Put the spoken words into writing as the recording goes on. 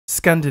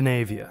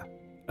Scandinavia,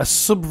 a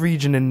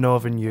sub-region in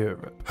Northern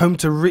Europe, home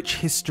to rich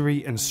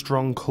history and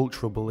strong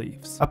cultural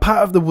beliefs, a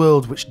part of the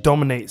world which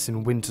dominates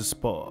in winter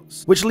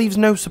sports, which leaves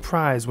no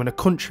surprise when a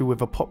country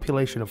with a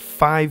population of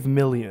 5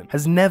 million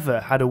has never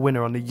had a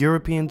winner on the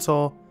European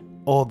Tour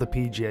or the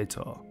PGA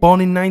Tour.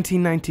 Born in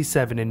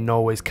 1997 in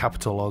Norway's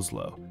capital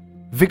Oslo,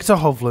 Viktor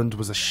Hovland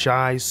was a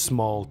shy,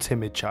 small,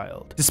 timid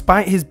child.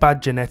 Despite his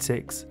bad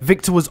genetics,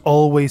 Viktor was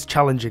always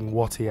challenging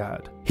what he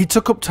had. He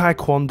took up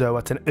taekwondo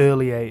at an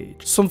early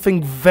age,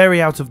 something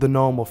very out of the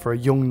normal for a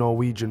young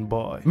Norwegian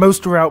boy.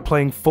 Most were out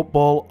playing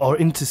football or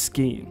into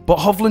skiing, but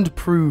Hovland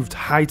proved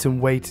height and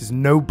weight is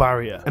no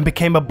barrier and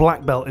became a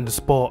black belt in the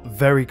sport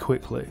very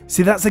quickly.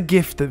 See, that's a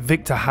gift that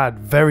Viktor had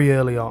very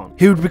early on.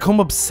 He would become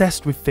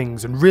obsessed with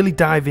things and really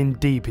dive in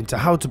deep into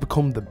how to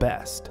become the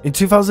best. In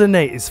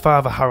 2008, his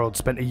father Harold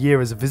spent a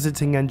year as a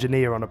visiting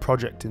engineer on a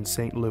project in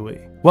St.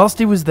 Louis. Whilst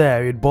he was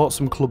there, he had bought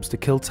some clubs to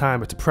kill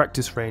time at a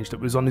practice range that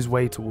was on his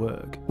way to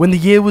work. When the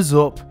year was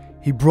up,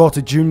 he brought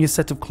a junior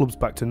set of clubs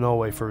back to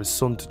Norway for his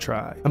son to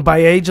try. And by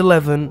age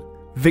 11,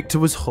 Viktor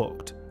was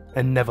hooked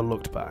and never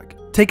looked back.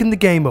 Taking the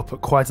game up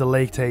at quite a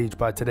late age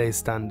by today's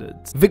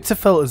standards, Viktor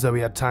felt as though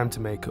he had time to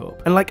make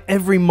up. And like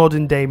every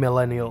modern day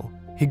millennial,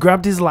 he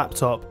grabbed his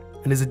laptop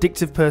and his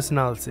addictive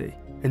personality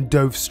and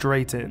dove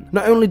straight in.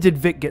 Not only did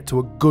Vic get to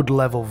a good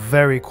level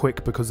very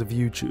quick because of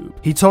YouTube,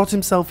 he taught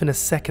himself in a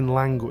second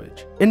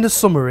language. In the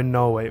summer in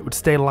Norway, it would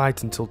stay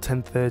light until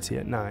 10:30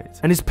 at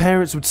night, and his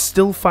parents would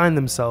still find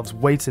themselves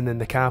waiting in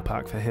the car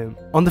park for him.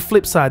 On the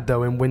flip side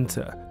though, in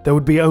winter, there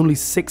would be only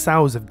 6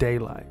 hours of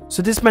daylight.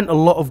 So this meant a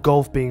lot of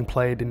golf being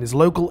played in his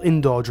local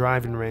indoor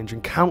driving range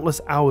and countless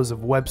hours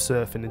of web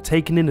surfing and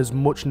taking in as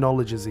much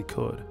knowledge as he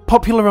could.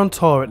 Popular on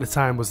tour at the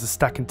time was the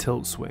stack and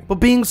tilt swing, but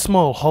being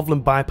small,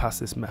 Hovland bypassed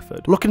this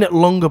method, looking at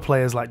longer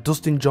players like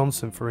Dustin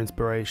Johnson for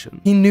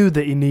inspiration. He knew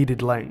that he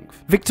needed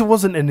length. Viktor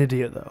wasn't an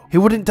idiot though. He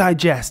wouldn't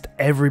digest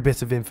every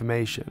bit of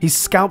information. He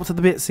scalped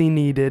the bits he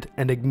needed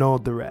and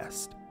ignored the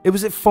rest. It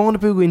was at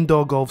Fornebu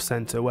Indoor Golf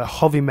Centre where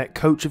Hovey met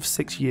coach of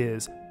 6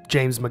 years,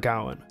 James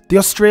McGowan. The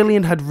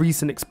Australian had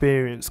recent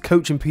experience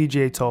coaching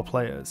PGA Tour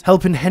players,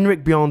 helping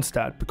Henrik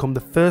Bjornstad become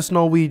the first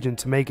Norwegian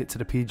to make it to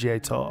the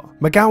PGA Tour.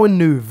 McGowan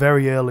knew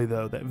very early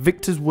though that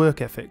Viktor's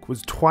work ethic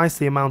was twice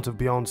the amount of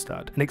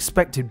Bjornstad and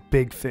expected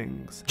big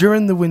things.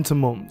 During the winter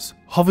months,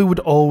 Hovey would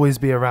always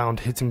be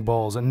around hitting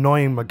balls,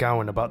 annoying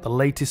McGowan about the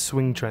latest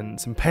swing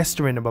trends and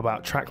pestering him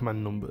about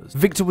trackman numbers.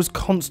 Viktor was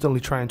constantly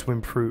trying to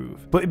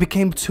improve, but he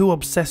became too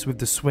obsessed with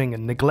the swing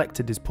and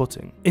neglected his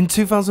putting. In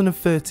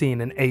 2013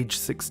 and age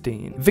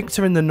 16,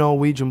 Viktor and the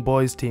Norwegian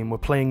boys team were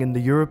playing in the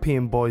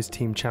European Boys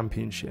Team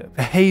Championship,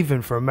 a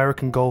haven for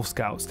American golf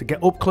scouts to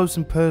get up close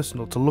and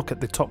personal to look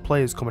at the top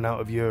players coming out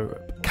of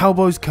Europe.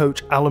 Cowboys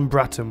coach Alan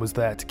Bratton was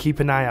there to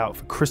keep an eye out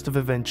for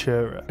Christopher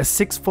Ventura, a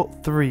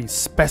 6'3"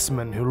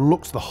 specimen who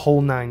looked the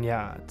whole 9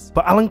 yards.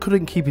 But Alan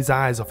couldn't keep his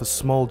eyes off a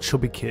small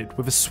chubby kid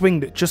with a swing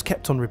that just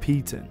kept on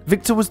repeating.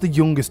 Viktor was the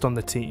youngest on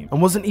the team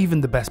and wasn't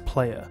even the best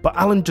player, but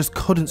Alan just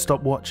couldn't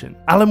stop watching.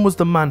 Alan was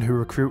the man who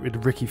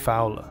recruited Ricky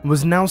Fowler and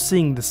was now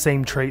seeing the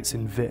same traits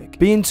in Vic.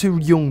 Being too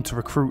young to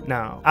recruit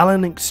now,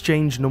 Alan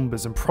exchanged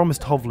numbers and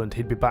promised Hovland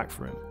he'd be back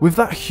for him. With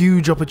that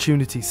huge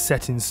opportunity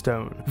set in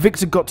stone,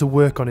 Viktor got to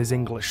work on his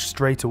English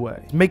straight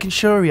away, making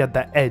sure he had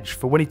that edge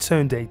for when he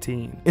turned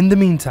 18. In the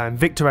meantime,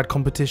 Viktor had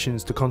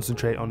competitions to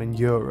concentrate on in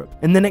Europe.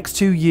 In the next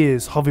 2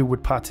 years, Hovey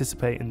would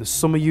participate in the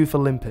Summer Youth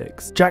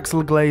Olympics, Jacques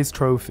Leglaze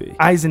Trophy,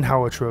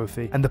 Eisenhower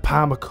Trophy, and the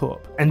Palmer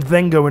Cup, and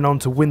then going on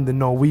to win the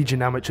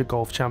Norwegian Amateur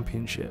Golf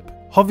Championship.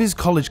 Hovey's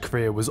college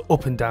career was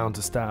up and down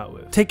to start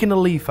with. Taking a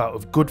leaf out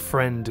of good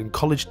friend and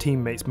college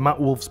teammates Matt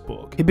Wolf's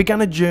book, he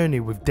began a journey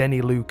with Denny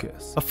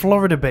Lucas, a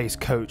Florida-based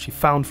coach he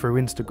found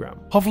through Instagram.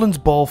 Hovland's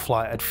ball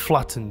flight had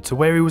flattened to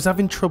where he was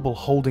having trouble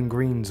holding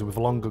greens with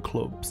longer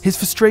clubs. His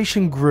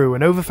frustration grew,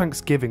 and over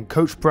Thanksgiving,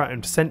 Coach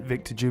Bratton sent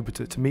Vic to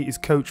Jupiter to meet his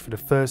coach for the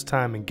first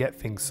time and get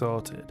things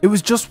sorted. It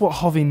was just what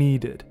Hovey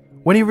needed.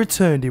 When he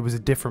returned, he was a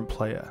different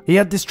player. He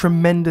had this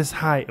tremendous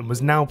height and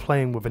was now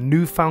playing with a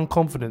newfound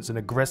confidence and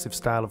aggressive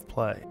style of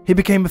play. He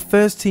became a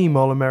first-team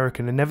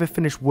All-American and never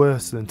finished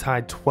worse than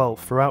tied 12th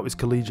throughout his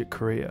collegiate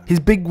career. His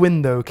big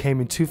win though came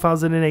in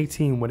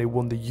 2018 when he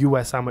won the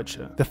US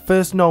Amateur, the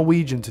first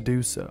Norwegian to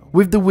do so.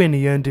 With the win,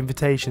 he earned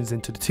invitations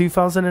into the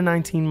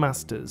 2019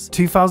 Masters,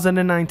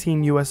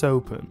 2019 US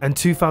Open, and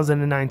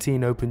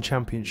 2019 Open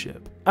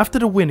Championship. After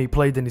the win, he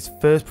played in his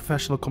first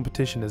professional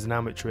competition as an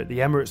amateur at the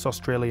Emirates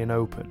Australian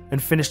Open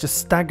and finished a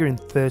staggering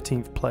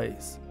 13th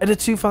place. At the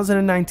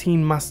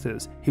 2019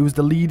 Masters, he was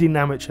the leading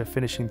amateur,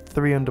 finishing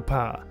 3 under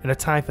par and a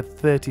tie for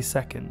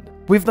 32nd.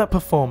 With that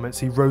performance,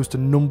 he rose to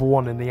number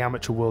 1 in the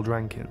amateur world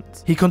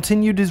rankings. He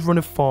continued his run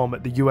of form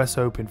at the US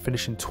Open,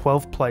 finishing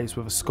 12th place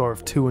with a score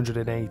of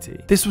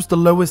 280. This was the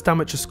lowest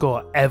amateur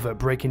score ever,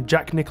 breaking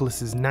Jack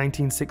Nicklaus's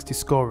 1960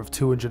 score of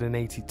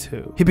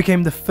 282. He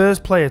became the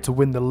first player to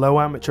win the low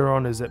amateur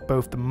honours at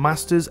both the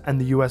Masters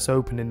and the US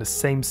Open in the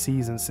same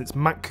season since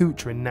Matt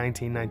Kuchar in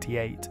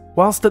 1998.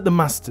 Whilst at the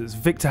Masters,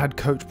 Viktor had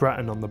Coach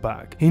Bratton on the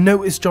back. He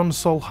noticed John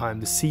Solheim,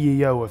 the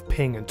CEO of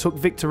Ping, and took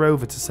Viktor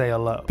over to say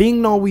hello.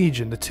 Being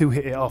Norwegian, the two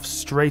hit it off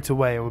straight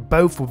away and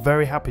both were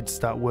very happy to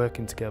start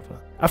working together.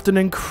 After an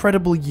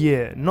incredible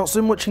year, not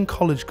so much in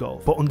college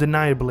golf, but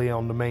undeniably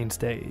on the main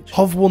stage,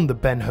 Hov won the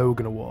Ben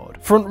Hogan Award,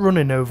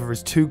 front-running over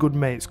his two good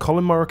mates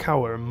Collin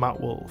Morikawa and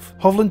Matt Wolff.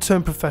 Hovland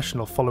turned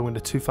professional following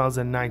the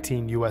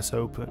 2019 US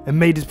Open and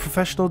made his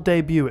professional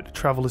debut at the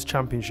Travelers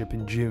Championship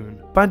in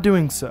June. By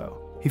doing so,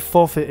 he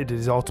forfeited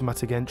his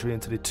automatic entry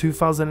into the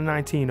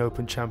 2019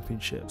 Open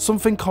Championship,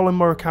 something Collin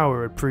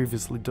Morikawa had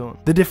previously done.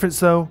 The difference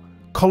though?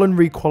 Collin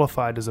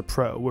re-qualified as a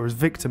pro, whereas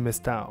Viktor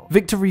missed out.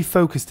 Viktor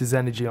refocused his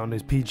energy on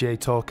his PGA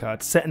Tour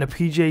card, setting a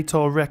PGA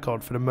Tour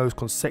record for the most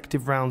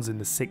consecutive rounds in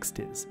the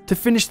 60s. To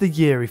finish the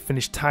year, he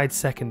finished tied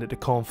second at the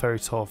Corn Ferry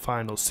Tour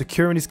Finals,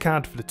 securing his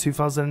card for the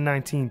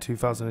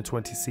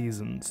 2019-2020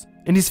 seasons.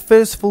 In his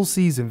first full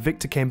season,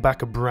 Viktor came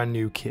back a brand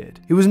new kid.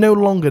 He was no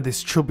longer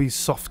this chubby,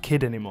 soft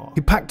kid anymore.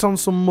 He packed on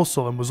some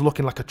muscle and was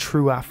looking like a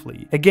true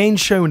athlete, again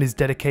showing his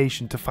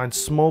dedication to find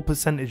small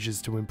percentages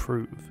to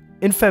improve.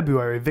 In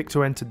February,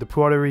 Viktor entered the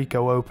Puerto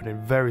Rico Open in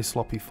very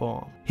sloppy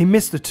form. He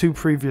missed the two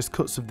previous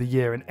cuts of the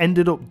year and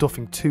ended up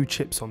duffing 2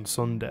 chips on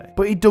Sunday,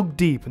 but he dug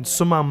deep and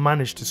somehow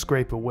managed to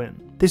scrape a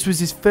win. This was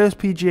his first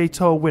PGA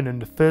Tour win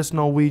and the first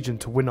Norwegian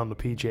to win on the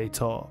PGA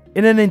Tour.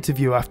 In an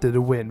interview after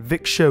the win,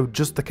 Vic showed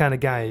just the kind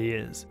of guy he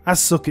is. "I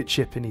suck at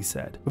chipping," he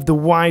said, with the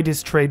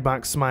widest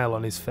trademark smile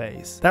on his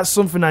face. "That's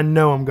something I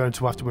know I'm going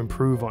to have to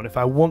improve on if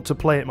I want to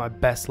play at my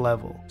best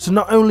level." So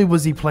not only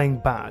was he playing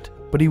bad,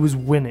 but he was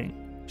winning.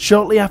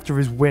 Shortly after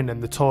his win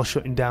and the tour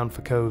shutting down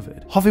for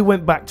COVID, Hovey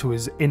went back to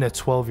his inner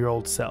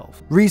 12-year-old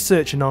self,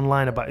 researching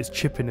online about his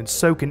chipping and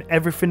soaking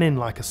everything in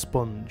like a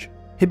sponge.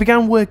 He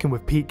began working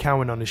with Pete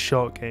Cowan on his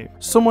short game,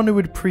 someone who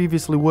had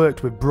previously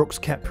worked with Brooks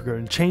Koepka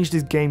and changed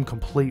his game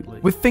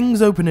completely. With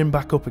things opening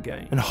back up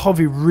again, and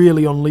Hovey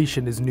really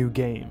unleashing his new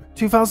game,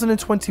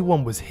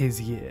 2021 was his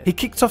year. He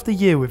kicked off the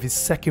year with his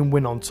second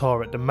win on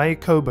tour at the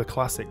Mayakoba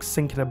Classic,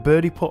 sinking a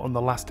birdie putt on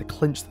the last to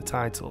clinch the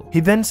title.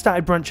 He then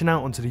started branching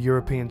out onto the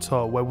European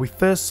Tour, where we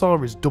first saw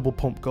his double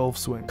pump golf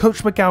swing.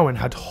 Coach McGowan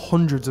had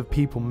hundreds of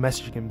people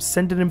messaging him,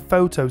 sending him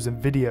photos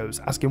and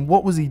videos, asking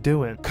what was he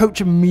doing.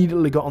 Coach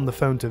immediately got on the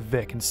phone to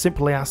Vic and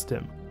simply asked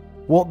him,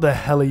 "What the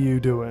hell are you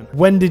doing?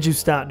 When did you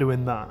start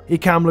doing that?" He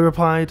calmly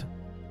replied,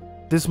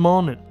 "This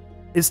morning."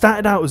 It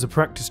started out as a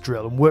practice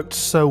drill and worked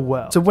so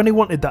well, so when he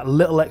wanted that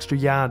little extra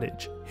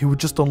yardage, he would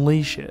just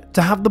unleash it.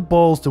 To have the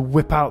balls to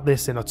whip out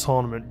this in a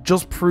tournament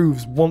just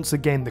proves once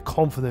again the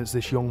confidence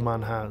this young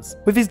man has.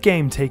 With his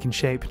game taking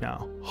shape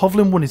now,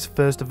 Hovland won his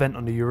first event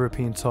on the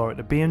European Tour at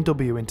the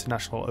BMW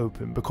International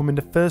Open, becoming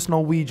the first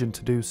Norwegian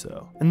to do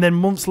so, and then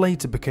months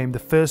later became the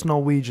first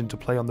Norwegian to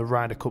play on the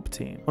Ryder Cup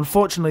team,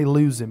 unfortunately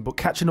losing but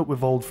catching up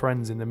with old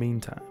friends in the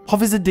meantime.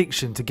 Hovey's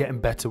addiction to getting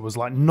better was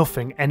like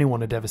nothing anyone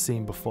had ever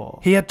seen before.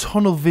 He had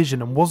tunnel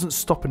vision and wasn't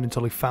stopping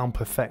until he found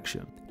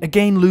perfection.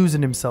 Again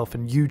losing himself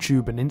in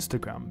YouTube and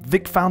Instagram,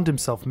 Vic found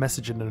himself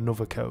messaging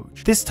another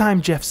coach. This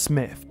time Jeff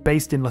Smith,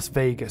 based in Las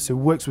Vegas, who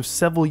works with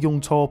several young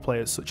tour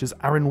players such as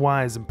Aaron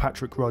Wise and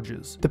Patrick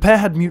Rogers. The pair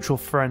had mutual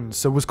friends,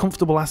 so was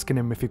comfortable asking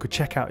him if he could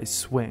check out his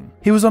swing.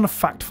 He was on a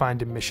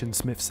fact-finding mission,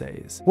 Smith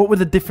says. What were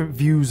the different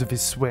views of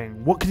his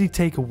swing? What could he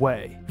take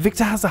away?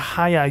 Viktor has a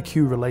high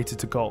IQ related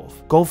to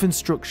golf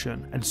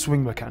instruction and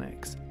swing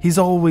mechanics. He's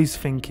always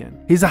thinking.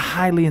 He's a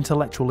highly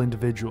intellectual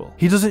individual.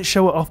 He doesn't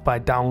show it off by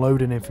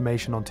downloading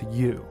information onto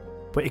you,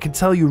 but he can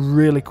tell you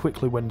really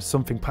quickly when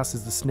something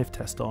passes the sniff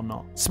test or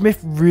not. Smith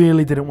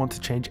really didn't want to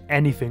change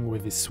anything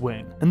with his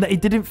swing, and that he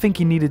didn't think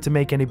he needed to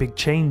make any big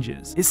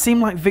changes. It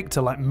seemed like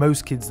Viktor, like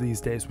most kids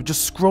these days, were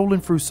just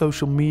scrolling through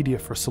social media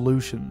for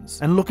solutions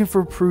and looking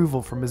for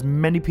approval from as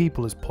many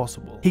people as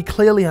possible. He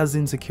clearly has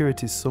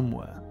insecurities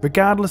somewhere,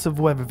 regardless of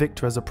whether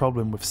Viktor has a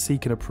problem with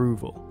seeking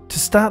approval. To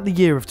start the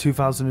year of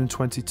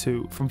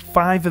 2022, from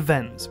 5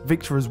 events,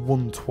 Viktor has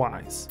won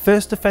twice.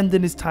 First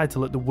defending his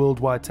title at the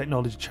Worldwide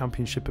Technology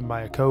Championship in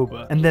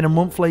Mayakoba, and then a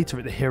month later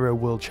at the Hero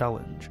World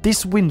Challenge.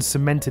 This win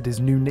cemented his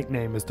new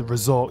nickname as the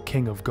Resort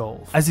King of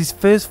Golf, as his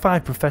first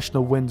 5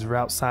 professional wins were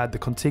outside the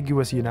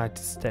contiguous United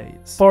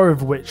States, 4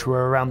 of which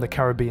were around the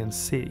Caribbean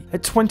Sea.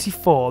 At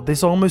 24,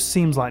 this almost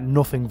seems like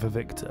nothing for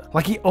Viktor,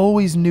 like he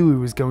always knew he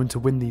was going to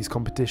win these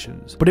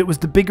competitions, but it was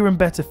the bigger and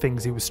better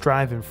things he was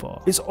striving for.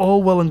 It's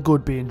all well and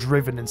good being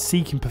driven and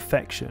seeking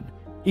perfection,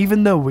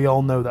 even though we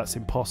all know that's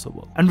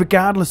impossible. And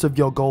regardless of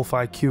your golf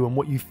IQ and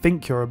what you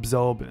think you're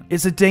absorbing,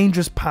 it's a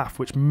dangerous path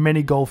which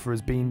many golfers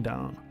have been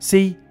down.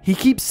 See, he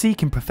keeps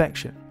seeking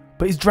perfection,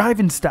 but his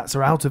driving stats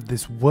are out of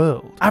this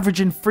world,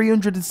 averaging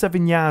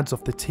 307 yards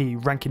off the tee,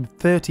 ranking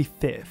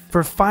 35th.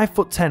 For a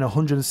 5'10",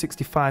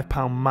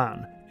 165-pound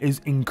man, is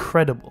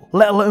incredible,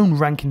 let alone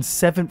ranking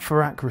 7th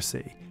for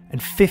accuracy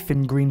and 5th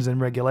in greens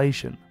and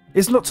regulation.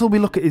 It's not till we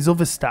look at his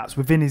other stats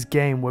within his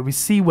game where we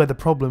see where the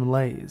problem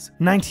lays.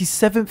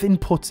 97th in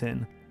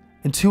putting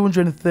and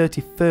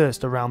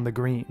 231st around the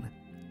green.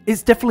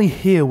 It's definitely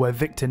here where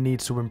Viktor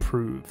needs to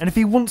improve, and if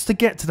he wants to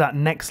get to that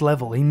next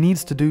level, he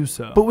needs to do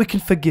so. But we can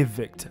forgive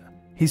Viktor.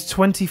 He's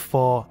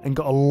 24 and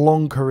got a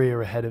long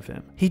career ahead of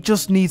him. He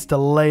just needs to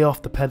lay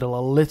off the pedal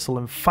a little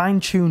and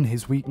fine-tune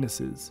his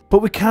weaknesses.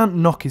 But we can't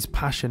knock his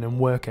passion and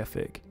work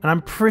ethic, and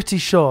I'm pretty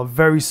sure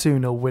very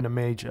soon he'll win a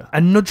major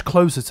and nudge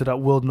closer to that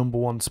world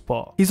 #1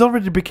 spot. He's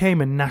already become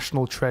a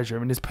national treasure,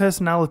 and his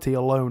personality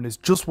alone is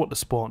just what the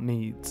sport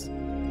needs.